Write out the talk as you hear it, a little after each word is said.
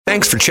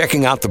Thanks for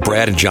checking out the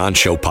Brad and John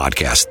Show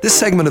podcast. This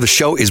segment of the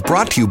show is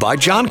brought to you by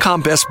John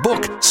Combest's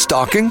book,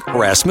 Stalking,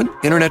 Harassment,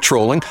 Internet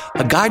Trolling,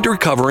 A Guide to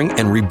Recovering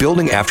and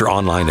Rebuilding After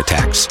Online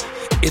Attacks.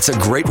 It's a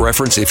great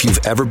reference if you've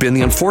ever been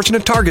the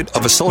unfortunate target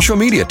of a social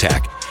media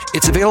attack.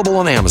 It's available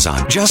on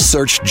Amazon. Just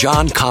search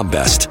John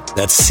Combest.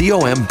 That's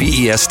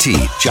C-O-M-B-E-S-T,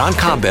 John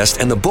Combest,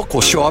 and the book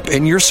will show up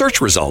in your search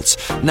results.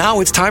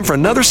 Now it's time for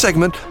another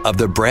segment of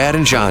the Brad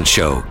and John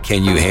Show.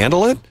 Can you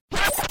handle it?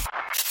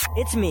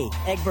 It's me,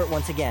 Egbert,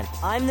 once again.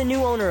 I'm the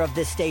new owner of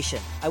this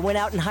station. I went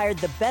out and hired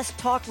the best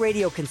talk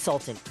radio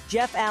consultant,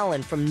 Jeff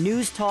Allen from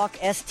News Talk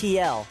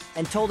STL,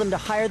 and told him to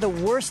hire the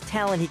worst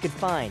talent he could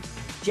find.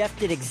 Jeff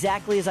did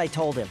exactly as I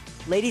told him.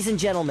 Ladies and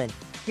gentlemen,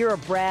 here are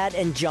Brad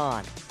and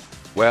John.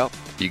 Well,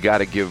 you got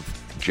to give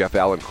Jeff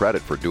Allen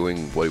credit for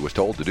doing what he was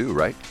told to do,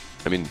 right?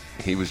 I mean,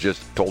 he was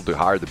just told to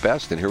hire the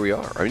best, and here we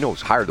are. I mean, no, it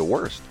was hire the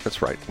worst.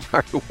 That's right.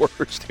 Hire the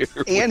worst.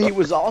 And he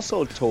was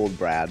also told,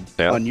 Brad,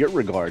 on your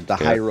regard, to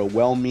hire a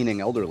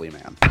well-meaning elderly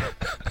man.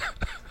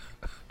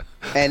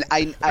 And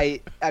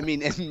I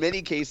mean, in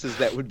many cases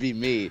that would be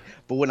me.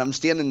 But when I'm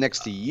standing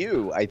next to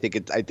you, I think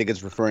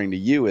it's referring to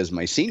you as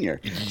my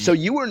senior. So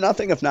you were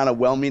nothing if not a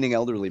well-meaning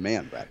elderly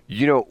man, Brad.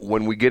 You know,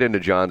 when we get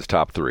into John's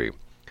top three,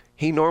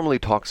 he normally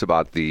talks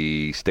about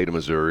the state of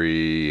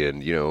Missouri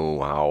and, you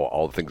know, how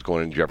all the things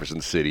going in Jefferson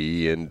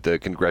City and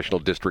congressional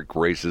district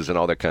races and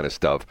all that kind of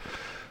stuff.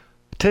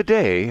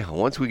 Today,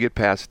 once we get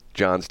past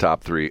John's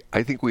top three,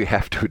 I think we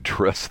have to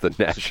address the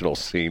national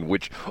scene,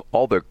 which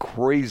all the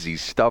crazy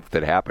stuff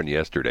that happened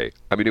yesterday.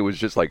 I mean, it was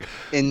just like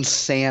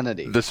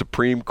insanity. The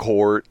Supreme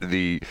Court,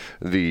 the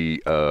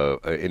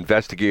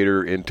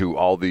investigator into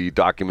all the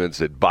documents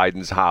at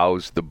Biden's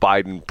house, the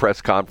Biden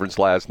press conference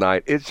last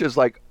night. It's just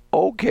like,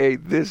 okay,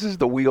 this is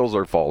the wheels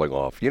are falling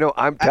off. You know,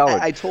 I'm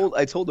telling. I told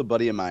a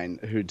buddy of mine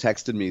who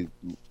texted me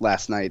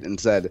last night and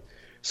said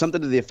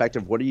something to the effect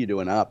of, "What are you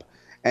doing up?"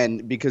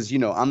 And because, you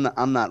know,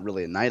 I'm not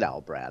really a night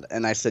owl, Brad.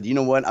 And I said, you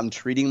know what? I'm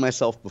treating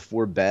myself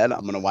before bed.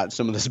 I'm going to watch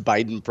some of this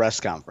Biden press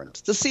conference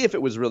to see if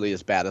it was really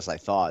as bad as I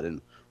thought. And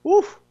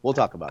we'll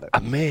talk about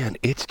it. Man,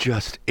 it's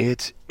just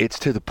it's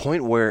to the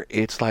point where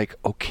it's like,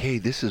 okay,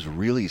 this is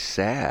really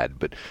sad.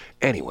 But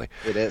anyway,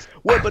 it is.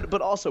 Well,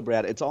 but also,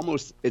 Brad, it's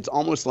almost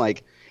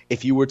like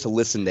if you were to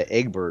listen to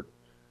Egbert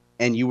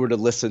and you were to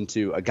listen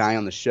to a guy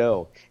on the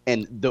show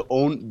and the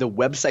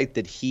website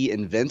that he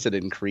invented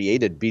and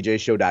created,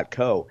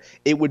 bjshow.co,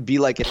 it would be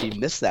like if he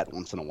missed that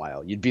once in a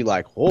while. You'd be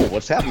like, oh,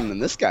 what's happening in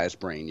this guy's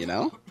brain, you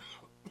know?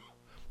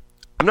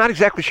 I'm not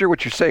exactly sure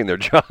what you're saying there,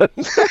 John. Give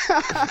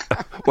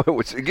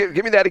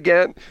me that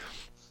again.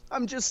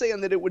 I'm just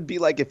saying that it would be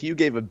like if you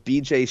gave a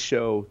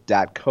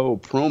bjshow.co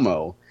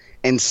promo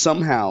and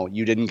somehow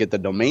you didn't get the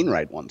domain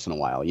right once in a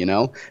while, you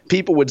know?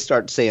 People would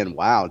start saying,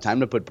 wow, time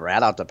to put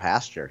Brad out to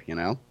pasture, you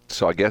know?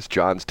 So I guess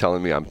John's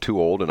telling me I'm too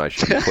old and I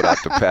should be put out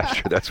to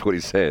pasture. That's what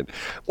he's saying.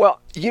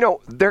 Well, you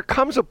know, there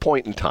comes a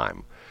point in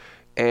time,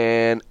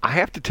 and I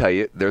have to tell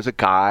you, there's a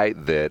guy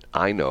that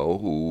I know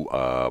who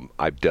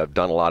I've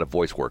done a lot of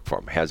voice work for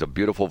him, has a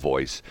beautiful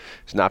voice.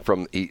 He's not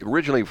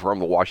originally from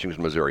the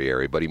Washington, Missouri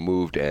area, but he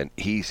moved and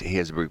he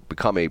has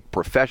become a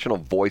professional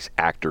voice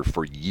actor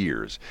for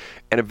years.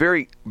 And a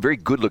very, very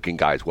good-looking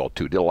guy as well,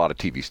 too. Did a lot of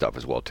TV stuff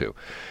as well, too.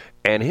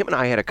 And him and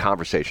I had a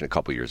conversation a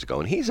couple years ago,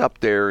 and he's up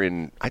there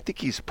I think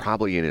he's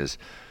probably in his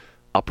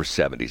upper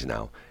 70s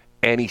now.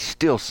 And he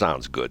still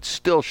sounds good,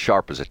 still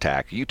sharp as a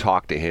tack. You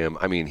talk to him,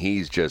 I mean,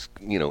 he's just,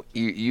 you know,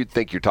 you'd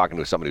think you're talking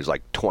to somebody who's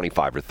like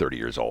 25 or 30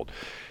 years old.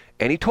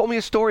 And he told me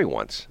a story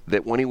once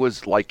that when he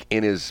was like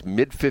in his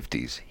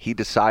mid-50s, he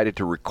decided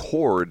to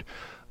record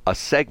a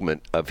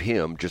segment of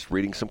him just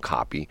reading some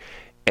copy,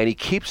 and he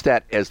keeps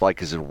that as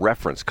like as a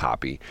reference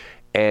copy.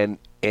 And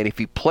if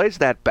he plays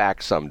that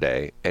back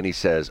someday and he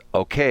says,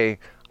 okay,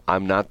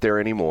 I'm not there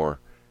anymore,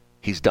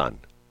 he's done.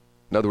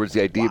 In other words,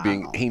 the idea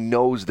being he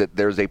knows that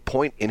there's a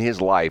point in his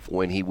life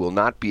when he will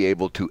not be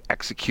able to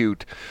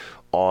execute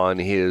on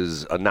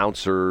his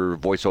announcer,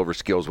 voiceover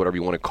skills, whatever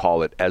you want to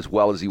call it, as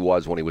well as he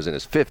was when he was in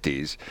his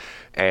 50s.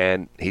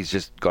 And he's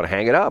just going to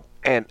hang it up.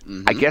 And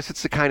I guess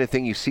it's the kind of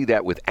thing you see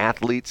that with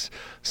athletes.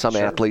 Some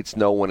athletes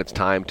know when it's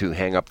time to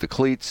hang up the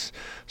cleats,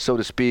 so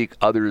to speak.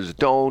 Others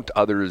don't.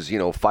 Others, you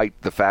know, fight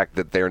the fact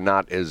that they're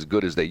not as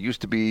good as they used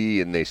to be,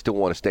 and they still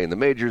want to stay in the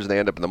majors. They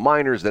end up in the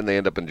minors. Then they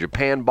end up in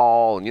Japan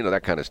ball, and, you know,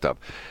 that kind of stuff.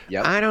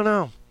 Yep. I don't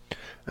know.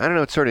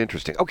 It's sort of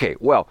interesting. Okay,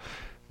 well,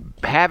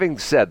 having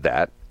said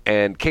that,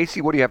 and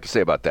Casey, what do you have to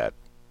say about that?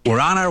 We're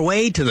on our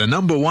way to the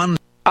number one.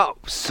 Oh,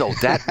 so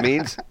that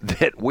means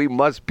that we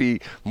must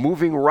be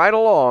moving right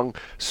along.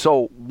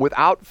 So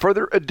without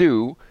further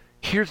ado,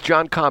 here's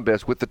John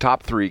Combest with the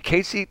top three.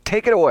 Casey,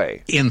 take it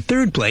away. In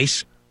third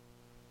place,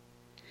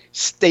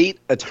 State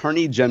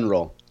Attorney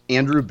General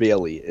Andrew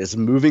Bailey is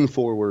moving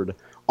forward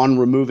on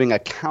removing a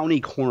county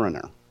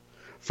coroner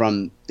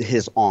from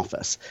his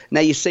office.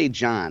 Now you say,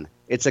 John,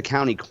 it's a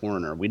county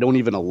coroner. We don't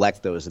even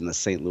elect those in the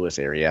St. Louis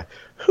area.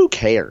 Who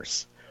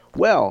cares?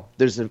 Well,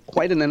 there's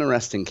quite an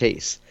interesting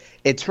case.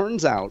 It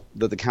turns out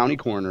that the county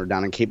coroner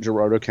down in Cape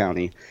Girardeau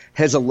County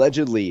has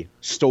allegedly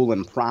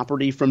stolen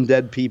property from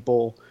dead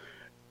people,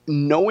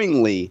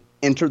 knowingly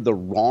entered the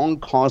wrong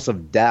cause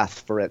of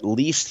death for at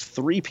least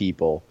 3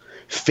 people,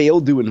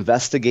 failed to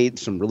investigate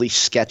some really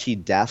sketchy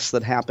deaths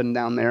that happened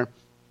down there.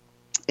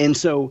 And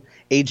so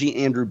AG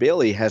Andrew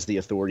Bailey has the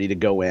authority to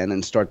go in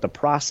and start the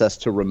process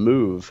to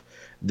remove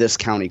this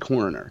county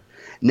coroner.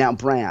 Now,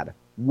 Brad,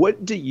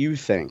 what do you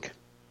think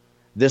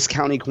this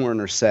county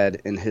coroner said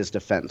in his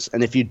defense?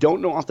 And if you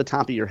don't know off the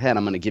top of your head,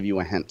 I'm going to give you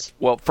a hint.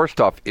 Well, first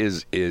off,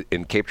 is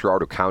in Cape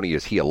Girardeau County,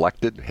 is he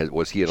elected?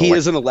 Was he an He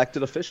is an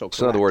elected official, correct?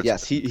 So in other words,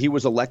 yes, he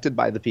was elected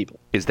by the people.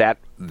 Is that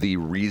the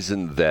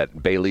reason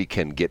that Bailey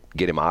can get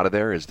him out of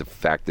there? Is the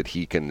fact that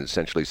he can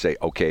essentially say,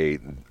 okay,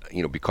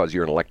 because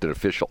you're an elected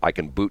official, I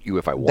can boot you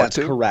if I want That's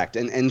to? That's correct.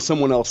 And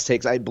someone else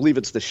takes, I believe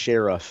it's the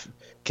sheriff,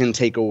 can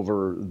take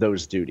over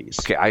those duties.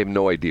 Okay, I have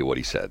no idea what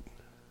he said.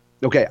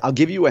 Okay, I'll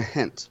give you a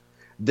hint.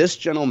 This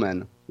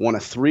gentleman won a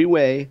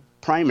 3-way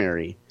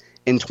primary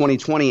in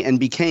 2020 and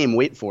became,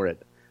 wait for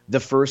it, the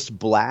first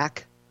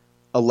black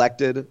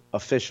elected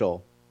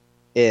official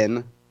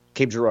in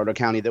Cape Girardeau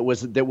County that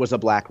was a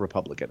black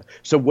Republican.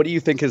 So what do you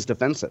think his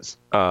defense is?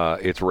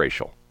 It's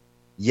racial.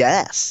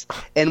 Yes.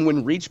 And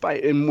when reached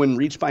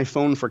by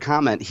phone for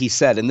comment, he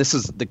said, and this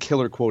is the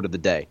killer quote of the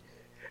day,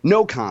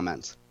 "No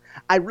comment.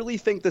 I really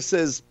think this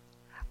is,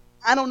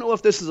 I don't know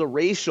if this is a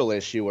racial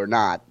issue or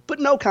not, but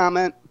no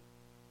comment."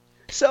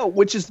 So,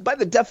 which is by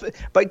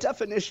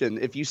definition,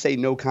 if you say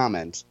no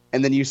comment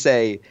and then you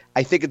say,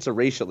 I think it's a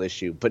racial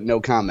issue, but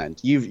no comment,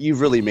 you've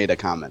really made a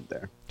comment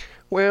there.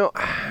 Well,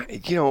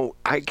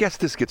 I guess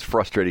this gets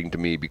frustrating to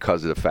me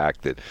because of the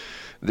fact that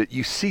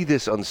you see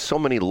this on so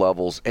many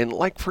levels. And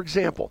like, for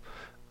example,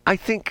 I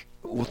think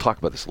we'll talk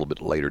about this a little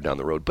bit later down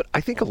the road, but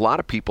I think a lot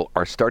of people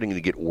are starting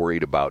to get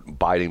worried about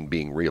Biden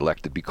being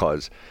reelected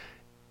because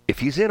if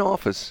he's in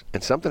office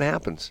and something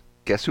happens,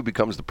 guess who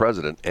becomes the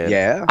president? And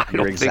yeah,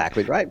 you're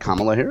exactly right.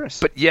 Kamala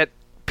Harris. But yet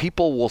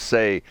people will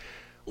say,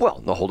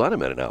 well, no, hold on a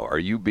minute now. Are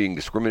you being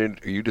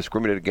discriminated? Are you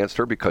discriminated against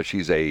her because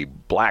she's a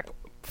black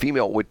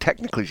female? Well,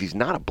 technically, she's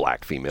not a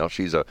black female.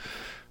 She's a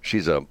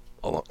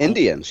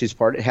Indian. She's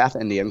half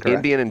Indian, correct?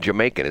 Indian and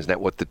Jamaican. Isn't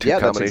that what the two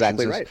combinations that's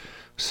exactly is? right.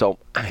 So,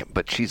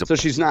 but she's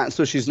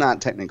she's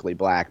not technically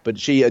black, but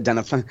she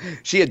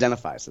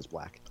identifies as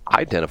black.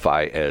 I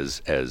identify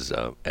as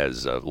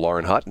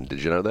Lauren Hutton.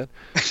 Did you know that?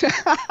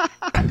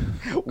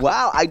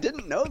 Wow, I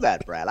didn't know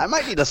that, Brad. I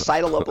might need to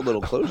sidle up a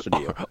little closer to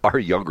you. Our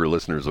younger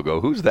listeners will go,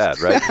 "Who's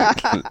that?" Right?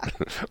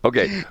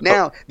 Okay.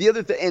 Now, the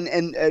other thing,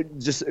 and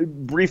just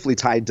briefly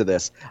tied to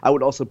this, I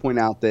would also point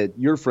out that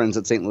your friends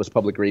at St. Louis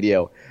Public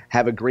Radio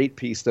have a great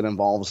piece that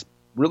involves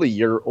really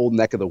your old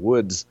neck of the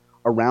woods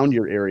around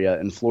your area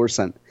in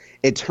Florissant.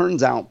 It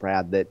turns out,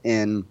 Brad, that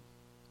in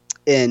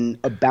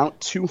about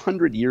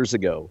 200 years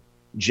ago,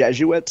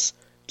 Jesuits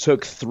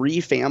took 3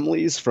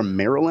 families from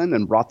Maryland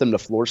and brought them to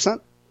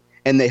Florissant,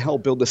 and they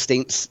helped build the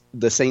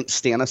St.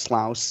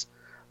 Stanislaus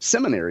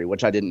Seminary,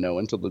 which I didn't know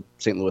until the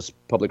St. Louis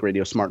Public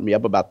Radio smartened me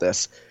up about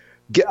this.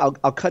 I'll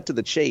cut to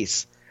the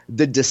chase.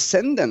 The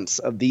descendants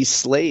of these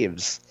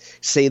slaves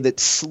say that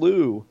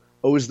SLU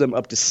owes them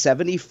up to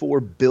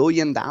 $74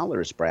 billion,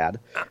 Brad,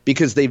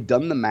 because they've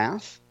done the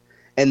math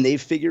and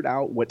they've figured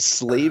out what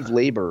slave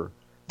labor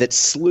that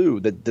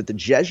SLU, that the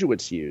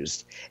Jesuits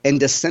used, and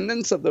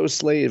descendants of those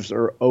slaves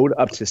are owed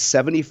up to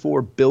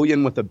 $74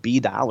 billion with a B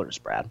dollars,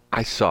 Brad.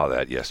 I saw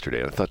that yesterday,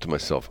 and I thought to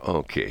myself,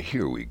 okay,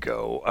 here we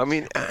go. I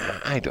mean,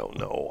 I don't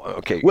know.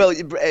 Okay. Well,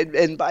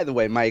 and by the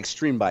way, my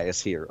extreme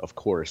bias here, of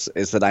course,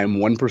 is that I am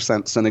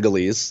 1%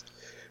 Senegalese.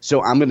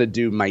 So I'm going to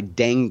do my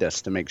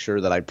dangdest to make sure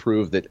that I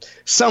prove that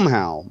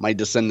somehow my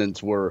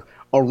descendants were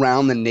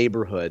around the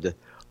neighborhood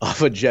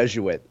of a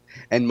Jesuit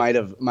and might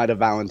have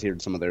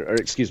volunteered some of their, or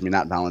excuse me,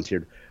 not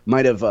volunteered,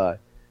 might have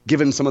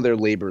given some of their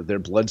labor, their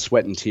blood,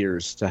 sweat, and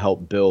tears to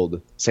help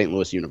build St.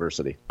 Louis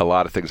University. A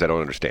lot of things I don't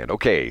understand.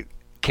 Okay,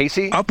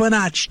 Casey? Up a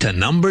notch to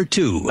number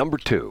 2. Number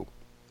 2.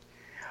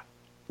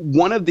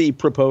 One of the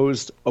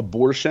proposed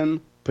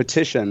abortion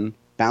petition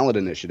ballot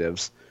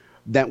initiatives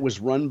that was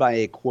run by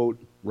a, quote,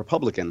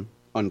 Republican,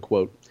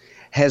 unquote,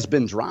 has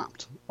been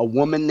dropped. A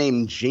woman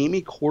named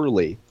Jamie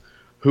Corley,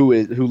 who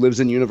lives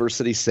in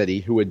University City,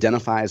 who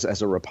identifies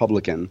as a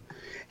Republican,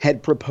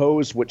 had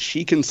proposed what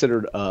she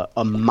considered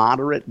a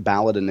moderate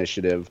ballot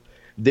initiative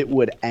that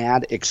would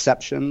add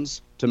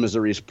exceptions to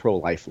Missouri's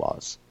pro-life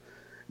laws.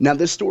 Now,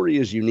 this story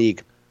is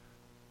unique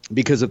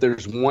because if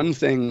there's one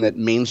thing that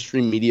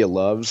mainstream media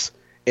loves,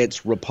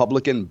 it's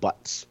Republican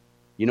butts.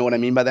 You know what I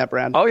mean by that,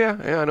 Brad? Oh, yeah,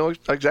 I know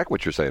exactly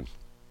what you're saying.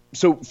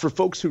 So for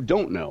folks who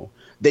don't know,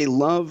 they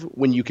love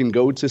when you can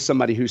go to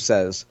somebody who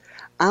says,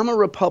 I'm a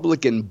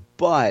Republican,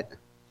 but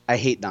I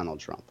hate Donald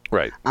Trump.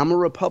 Right. I'm a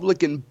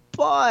Republican,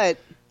 but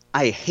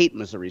I hate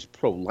Missouri's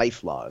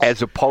pro-life laws.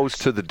 As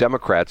opposed to the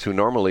Democrats who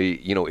normally,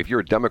 if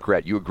you're a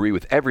Democrat, you agree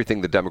with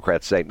everything the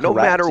Democrats say, no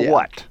Correct, matter yeah.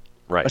 what.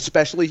 Right.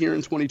 Especially here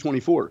in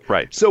 2024.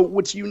 Right. So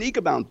what's unique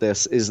about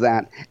this is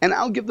that, and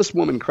I'll give this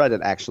woman credit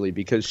actually,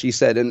 because she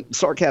said, and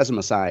sarcasm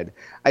aside,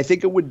 I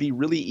think it would be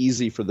really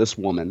easy for this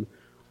woman,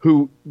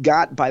 who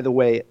got, by the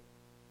way,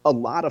 a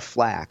lot of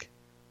flack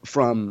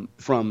from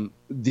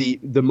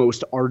the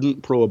most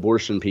ardent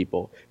pro-abortion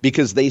people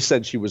because they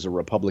said she was a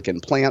Republican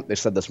plant. They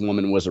said this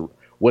woman was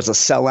a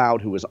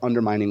sellout who was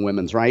undermining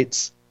women's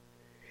rights.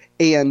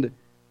 And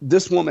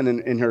this woman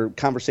in her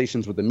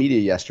conversations with the media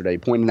yesterday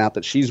pointed out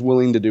that she's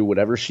willing to do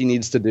whatever she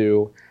needs to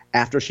do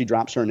after she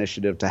drops her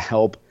initiative to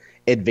help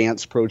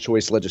advance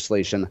pro-choice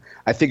legislation.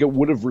 I think it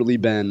would have really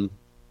been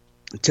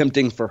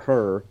tempting for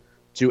her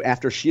to,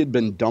 after she had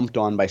been dumped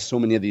on by so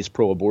many of these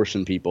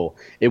pro-abortion people,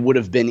 it would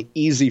have been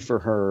easy for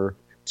her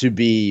to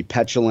be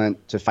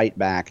petulant, to fight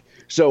back.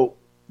 So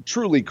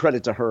truly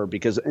credit to her,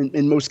 because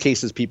in most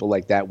cases, people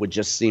like that would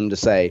just seem to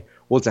say,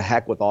 well, to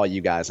heck with all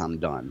you guys, I'm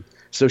done.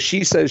 So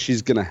she says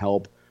she's going to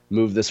help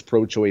move this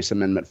pro-choice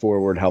amendment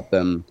forward, help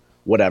them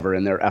whatever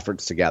in their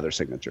efforts to gather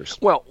signatures.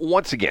 Well,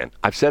 once again,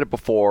 I've said it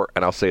before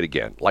and I'll say it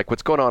again, like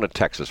what's going on in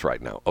Texas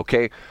right now,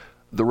 okay?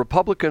 The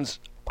Republicans,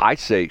 I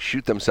say,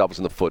 shoot themselves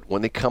in the foot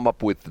when they come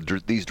up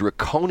with these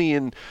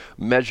draconian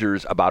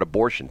measures about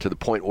abortion, to the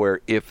point where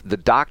if the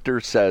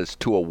doctor says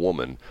to a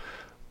woman,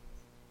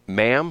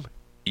 ma'am,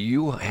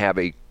 you have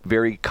a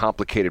very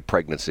complicated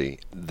pregnancy,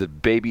 the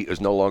baby is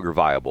no longer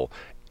viable,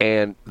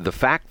 and the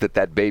fact that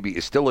that baby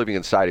is still living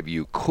inside of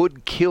you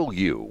could kill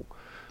you,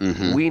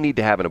 we need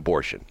to have an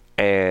abortion.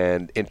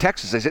 And in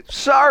Texas, they said,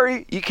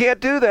 sorry, you can't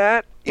do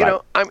that. You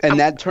know,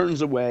 that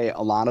turns away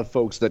a lot of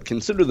folks that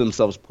consider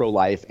themselves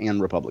pro-life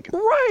and Republican.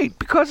 Right,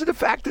 because of the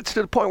fact that it's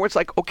to the point where it's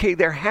like, okay,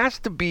 there has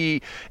to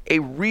be a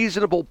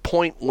reasonable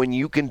point when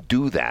you can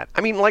do that.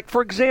 I mean, like,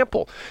 for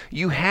example,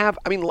 you have,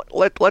 I mean,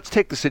 let's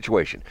take the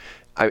situation.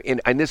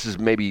 And this is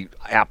maybe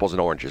apples and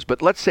oranges,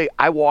 but let's say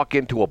I walk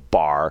into a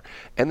bar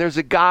and there's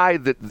a guy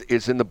that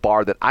is in the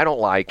bar that I don't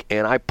like,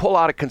 and I pull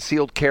out a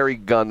concealed carry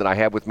gun that I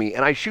have with me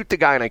and I shoot the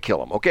guy and I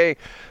kill him, okay?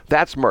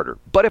 That's murder.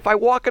 But if I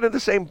walk into the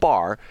same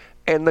bar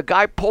and the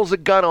guy pulls a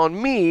gun on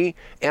me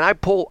and I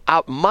pull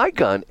out my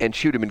gun and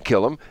shoot him and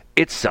kill him,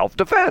 it's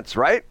self-defense,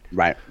 right?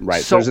 Right.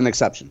 So there's an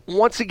exception.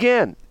 Once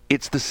again,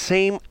 it's the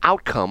same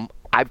outcome.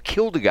 I've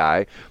killed a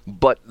guy,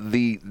 but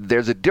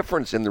there's a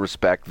difference in the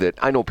respect that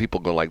I know people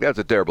go like, that's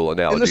a terrible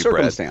analogy, in the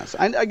Brad. circumstance.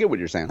 I get what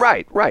you're saying.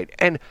 Right.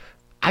 And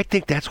I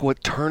think that's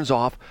what turns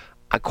off,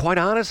 quite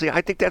honestly,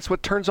 I think that's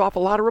what turns off a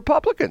lot of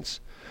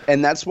Republicans.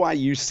 And that's why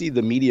you see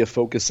the media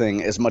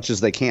focusing as much as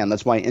they can.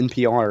 That's why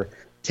NPR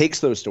takes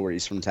those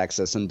stories from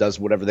Texas and does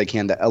whatever they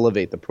can to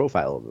elevate the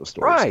profile of those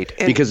stories. Right.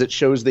 Because it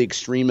shows the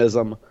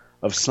extremism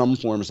of some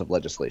forms of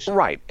legislation.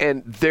 Right.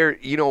 And there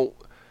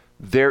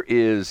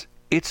is...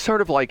 It's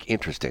sort of like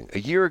interesting. A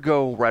year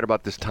ago, right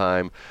about this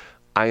time,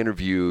 I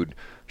interviewed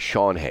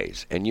Sean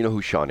Hayes. And you know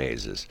who Sean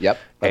Hayes is. Yep,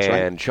 that's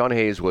right. And Sean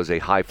Hayes was a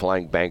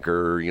high-flying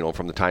banker,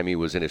 from the time he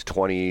was in his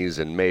 20s,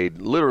 and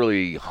made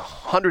literally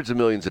hundreds of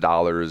millions of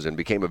dollars and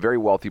became a very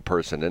wealthy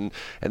person.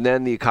 And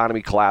then the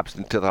economy collapsed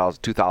in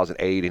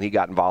 2008, and he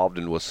got involved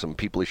and with some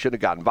people he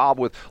shouldn't have got involved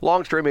with.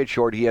 Long story made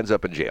short, he ends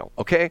up in jail,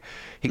 okay?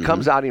 He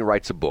comes out and he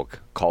writes a book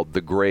called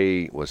The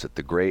Gray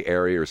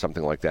Area or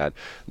something like that.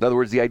 In other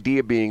words, the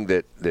idea being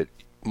that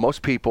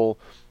most people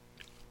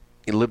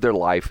live their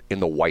life in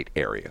the white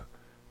area.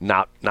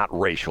 Not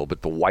racial,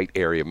 but the white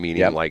area,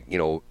 meaning like,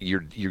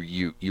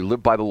 you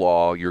live by the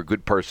law, you're a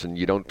good person,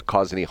 you don't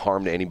cause any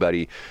harm to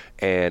anybody,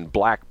 and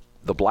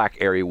the black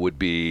area would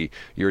be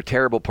you're a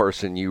terrible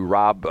person, you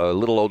rob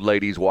little old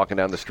ladies walking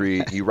down the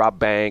street, you rob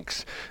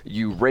banks,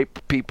 you rape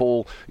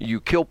people,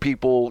 you kill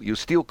people, you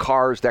steal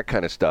cars, that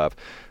kind of stuff.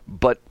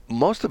 But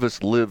most of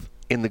us live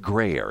in the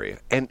gray area.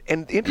 And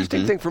the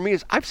interesting thing for me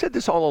is, I've said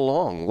this all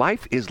along,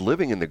 life is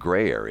living in the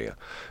gray area,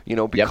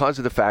 because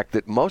of the fact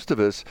that most of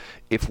us,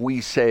 if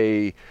we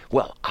say,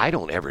 well, I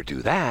don't ever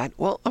do that,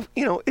 well,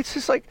 it's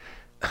just like,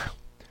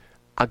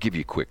 I'll give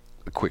you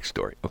a quick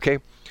story, okay?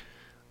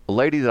 A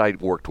lady that I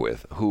worked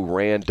with who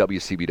ran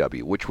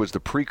WCBW, which was the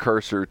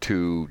precursor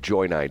to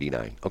Joy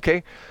 99,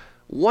 okay?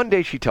 One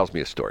day she tells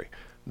me a story.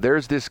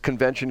 There's this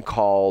convention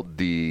called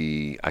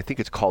I think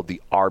it's called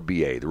the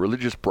RBA, the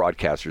Religious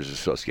Broadcasters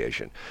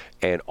Association.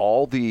 And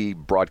all the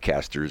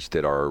broadcasters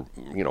that are,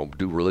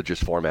 do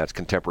religious formats,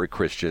 contemporary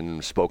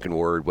Christian, spoken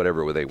word,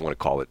 whatever they want to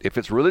call it. If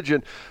it's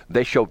religion,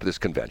 they show up at this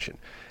convention.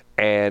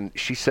 And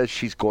she says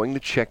she's going to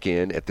check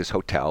in at this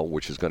hotel,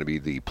 which is going to be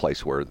the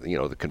place where,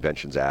 the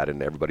convention's at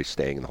and everybody's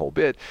staying in the whole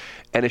bit.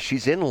 And as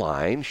she's in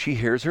line, she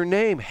hears her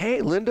name. Hey,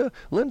 Linda.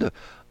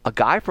 A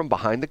guy from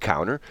behind the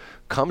counter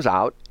comes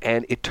out,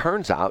 and it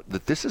turns out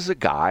that this is a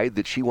guy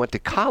that she went to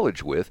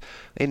college with,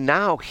 and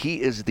now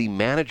he is the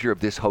manager of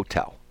this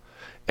hotel.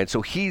 And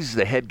so he's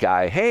the head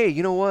guy. Hey,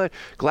 you know what?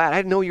 Glad I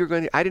didn't know you were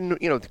going to. I didn't,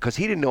 because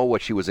he didn't know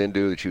what she was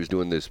into, that she was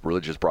doing this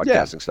religious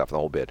broadcasting stuff the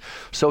whole bit.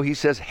 So he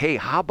says, hey,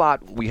 how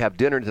about we have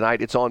dinner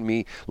tonight? It's on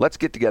me. Let's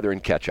get together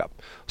and catch up.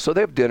 So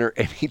they have dinner,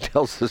 and he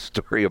tells the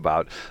story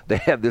about they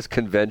have this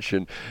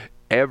convention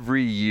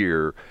every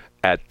year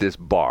at this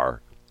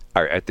bar.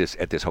 Or at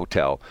this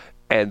hotel,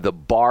 and the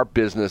bar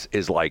business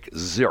is like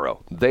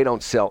zero. They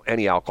don't sell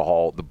any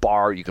alcohol. The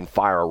bar, you can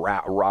fire a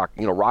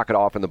rocket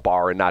off in the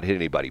bar and not hit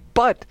anybody.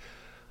 But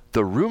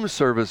the room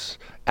service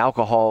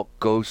alcohol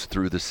goes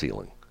through the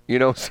ceiling. You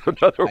know, so in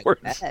other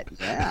words,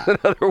 yeah. in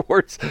other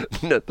words,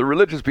 the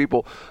religious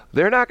people,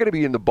 they're not going to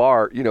be in the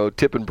bar, you know,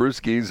 tipping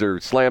brewskis or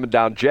slamming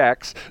down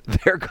jacks.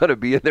 They're going to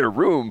be in their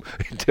room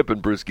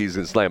tipping brewskis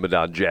and slamming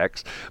down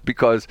jacks,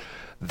 because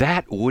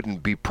that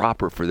wouldn't be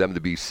proper for them to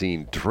be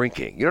seen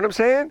drinking. You know what I'm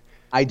saying?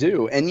 I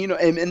do. And, you know,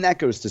 and that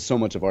goes to so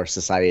much of our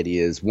society.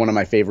 Is one of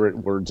my favorite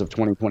words of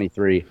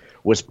 2023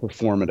 was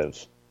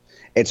performative.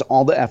 It's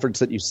all the efforts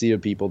that you see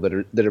of people that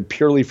are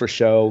purely for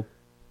show.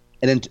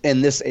 And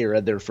in this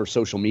era, they're for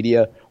social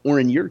media. Or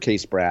in your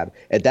case, Brad,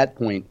 at that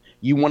point,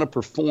 you want to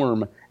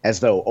perform as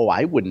though, oh,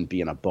 I wouldn't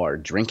be in a bar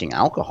drinking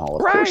alcohol.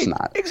 Of course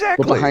not.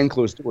 Exactly. But behind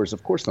closed doors,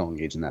 of course they'll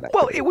engage in that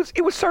activity. Well,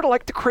 it was sort of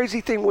like the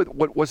crazy thing with,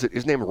 what was it?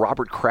 His name,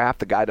 Robert Kraft,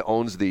 the guy that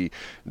owns the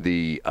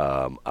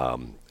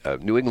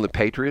New England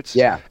Patriots.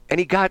 Yeah. And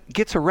he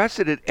gets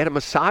arrested at a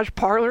massage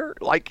parlor,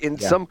 like in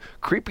some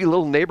creepy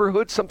little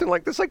neighborhood, something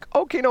like this. Like,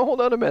 okay, no, hold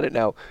on a minute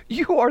now.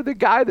 You are the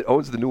guy that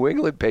owns the New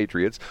England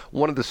Patriots,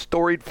 one of the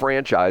storied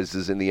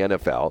franchises in the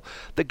NFL.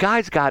 The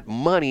guy's got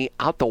money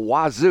out the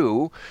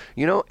wazoo,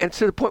 you know, and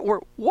to the point where,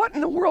 what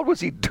in the world was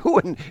he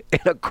doing in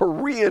a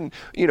Korean,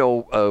 you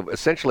know,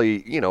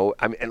 essentially, you know,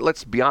 I mean, and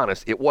let's be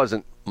honest, it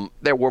wasn't,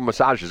 there were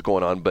massages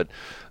going on, but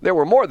there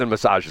were more than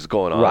massages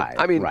going on. Right,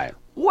 I mean, right.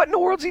 What in the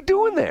world's he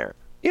doing there?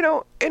 You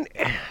know, and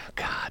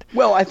God.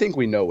 Well, I think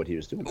we know what he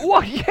was doing.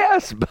 Well,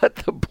 yes, but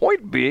the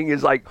point being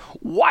is, like,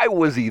 why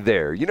was he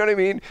there? You know what I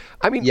mean?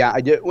 Yeah,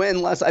 I do. Well,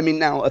 unless, I mean,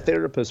 now a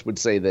therapist would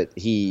say that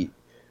he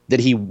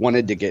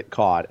wanted to get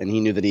caught and he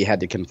knew that he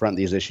had to confront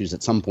these issues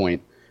at some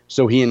point,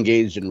 so he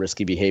engaged in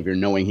risky behavior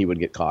knowing he would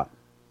get caught.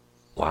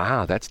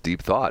 Wow, that's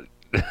deep thought.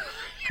 I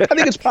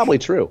think it's probably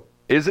true.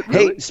 Is it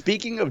really? Hey,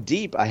 speaking of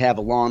deep, I have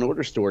a Law and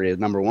Order story at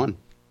number 1.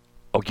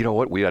 Oh, you know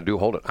what? We got to do,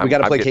 hold it. We got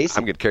to play Casey.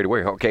 I'm getting carried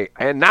away. Okay,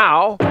 and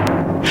now,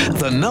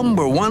 The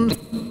number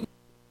 1.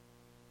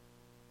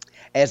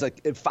 As a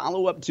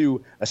follow-up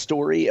to a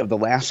story of the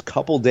last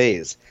couple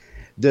days,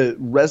 the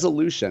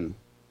resolution,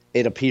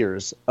 it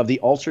appears, of the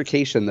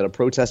altercation that a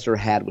protester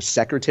had with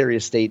Secretary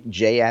of State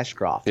Jay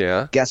Ashcroft.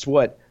 Yeah. Guess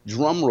what?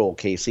 Drum roll,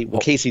 Casey.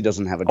 Well, Casey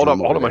doesn't have a hold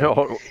drum on, roll.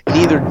 hold on.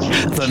 Neither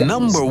The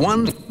number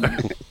 1.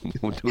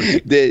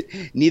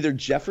 neither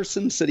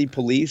Jefferson City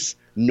Police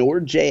nor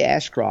Jay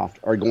Ashcroft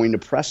are going to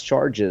press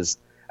charges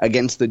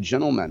against the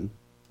gentleman,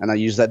 and I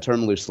use that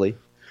term loosely,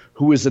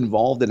 who was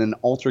involved in an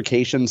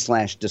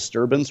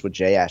altercation/disturbance with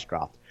Jay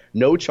Ashcroft.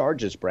 No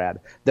charges, Brad.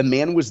 The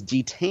man was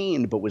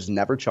detained but was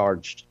never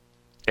charged.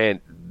 And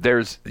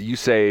you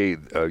say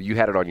you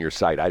had it on your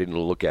site. I didn't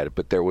look at it,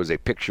 but there was a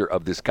picture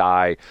of this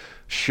guy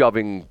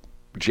shoving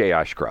Jay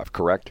Ashcroft,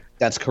 correct?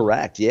 That's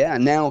correct, yeah.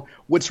 Now,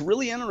 what's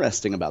really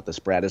interesting about this,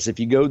 Brad, is if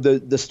you go,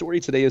 the story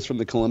today is from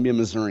the Columbia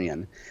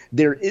Missourian.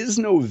 There is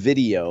no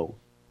video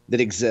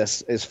that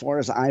exists, as far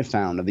as I've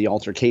found, of the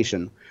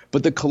altercation,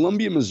 but the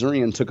Columbia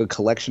Missourian took a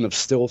collection of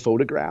still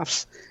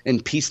photographs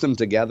and pieced them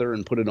together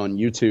and put it on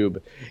YouTube.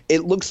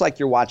 It looks like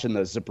you're watching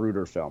the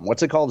Zapruder film.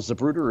 What's it called,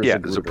 Zapruder or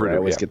Zapruder? I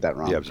always get that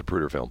wrong. Yeah,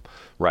 Zapruder film.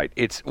 Right.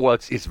 It's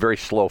very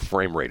slow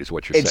frame rate is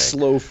what you're saying. It's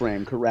slow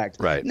frame, correct.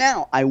 Right.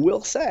 Now, I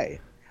will say,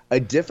 a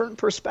different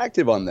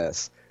perspective on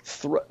this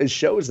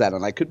shows that,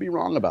 and I could be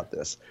wrong about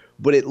this,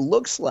 but it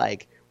looks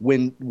like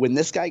when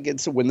this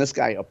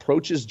guy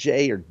approaches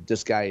Jay, or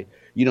this guy,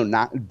 you know,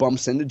 not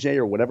bumps into Jay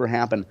or whatever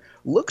happened,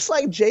 looks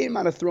like Jay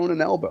might have thrown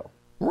an elbow.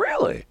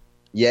 Really?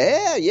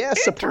 Yeah,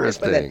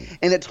 surprised by that. Interesting.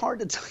 And it's hard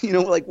to tell, you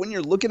know, like when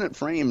you're looking at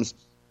frames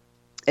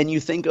and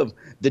you think of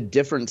the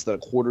difference that a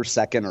quarter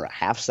second or a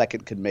half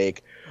second could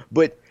make,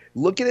 but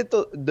looking at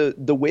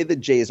the way that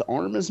Jay's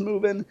arm is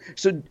moving,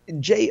 so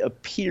Jay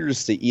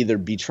appears to either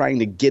be trying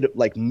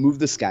to move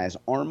this guy's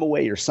arm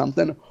away or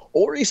something,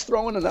 or he's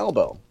throwing an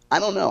elbow. I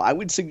don't know. I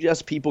would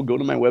suggest people go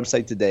to my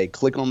website today,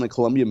 click on the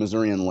Columbia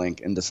Missourian link,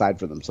 and decide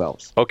for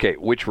themselves. Okay,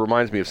 which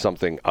reminds me of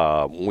something.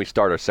 When we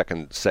start our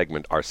second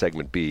segment, our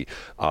segment B,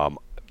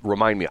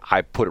 remind me,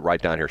 I put it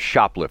right down here,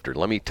 shoplifter.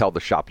 Let me tell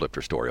the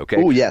shoplifter story, okay?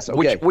 Oh, yes,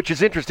 okay. Which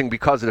is interesting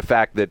because of the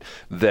fact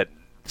that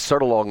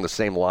sort of along the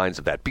same lines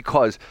of that,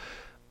 because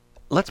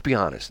let's be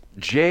honest,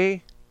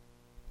 Jay,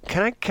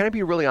 can I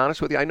be really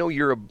honest with you? I know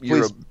you're a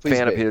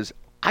fan of his.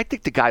 I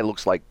think the guy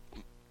looks like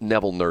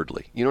Neville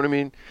Nerdley. You know what I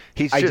mean?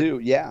 I do,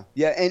 yeah.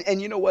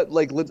 And you know what?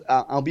 Like,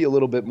 I'll be a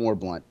little bit more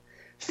blunt.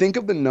 Think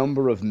of the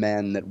number of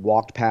men that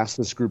walked past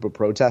this group of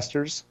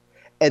protesters,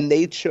 and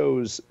they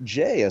chose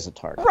Jay as a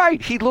target.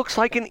 Right. He looks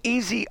like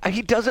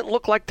he doesn't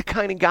look like the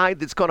kind of guy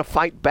that's going to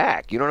fight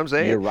back. You know what I'm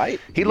saying? You're right.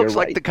 He looks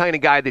like the kind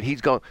of guy that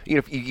he's going, you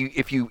know,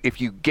 if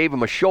you gave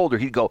him a shoulder,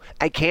 he'd go,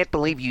 "I can't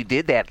believe you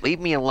did that. Leave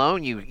me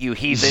alone, you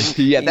heathen."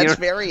 Yeah, that's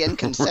very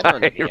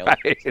inconsiderate of you.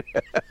 Right.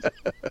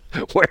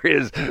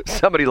 Whereas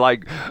somebody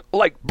like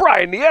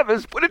Brian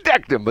Nieves would have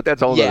decked him, but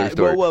that's a whole other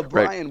story. Well,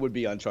 Brian would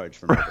be on charge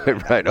for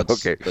murder. Right.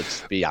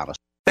 Let's be honest.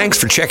 Thanks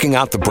for checking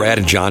out the Brad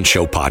and John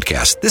Show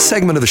podcast. This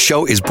segment of the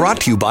show is brought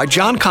to you by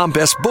John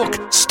Combest's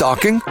book,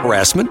 Stalking,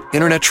 Harassment,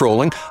 Internet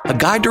Trolling, A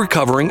Guide to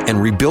Recovering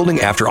and Rebuilding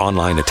After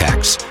Online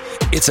Attacks.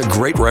 It's a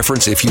great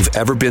reference if you've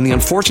ever been the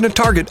unfortunate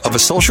target of a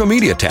social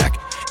media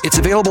attack. It's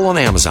available on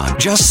Amazon.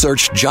 Just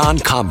search John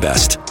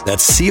Combest.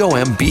 That's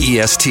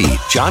C-O-M-B-E-S-T,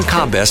 John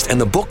Combest,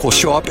 and the book will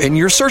show up in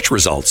your search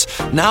results.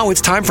 Now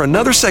it's time for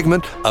another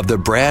segment of the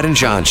Brad and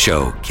John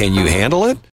Show. Can you handle it?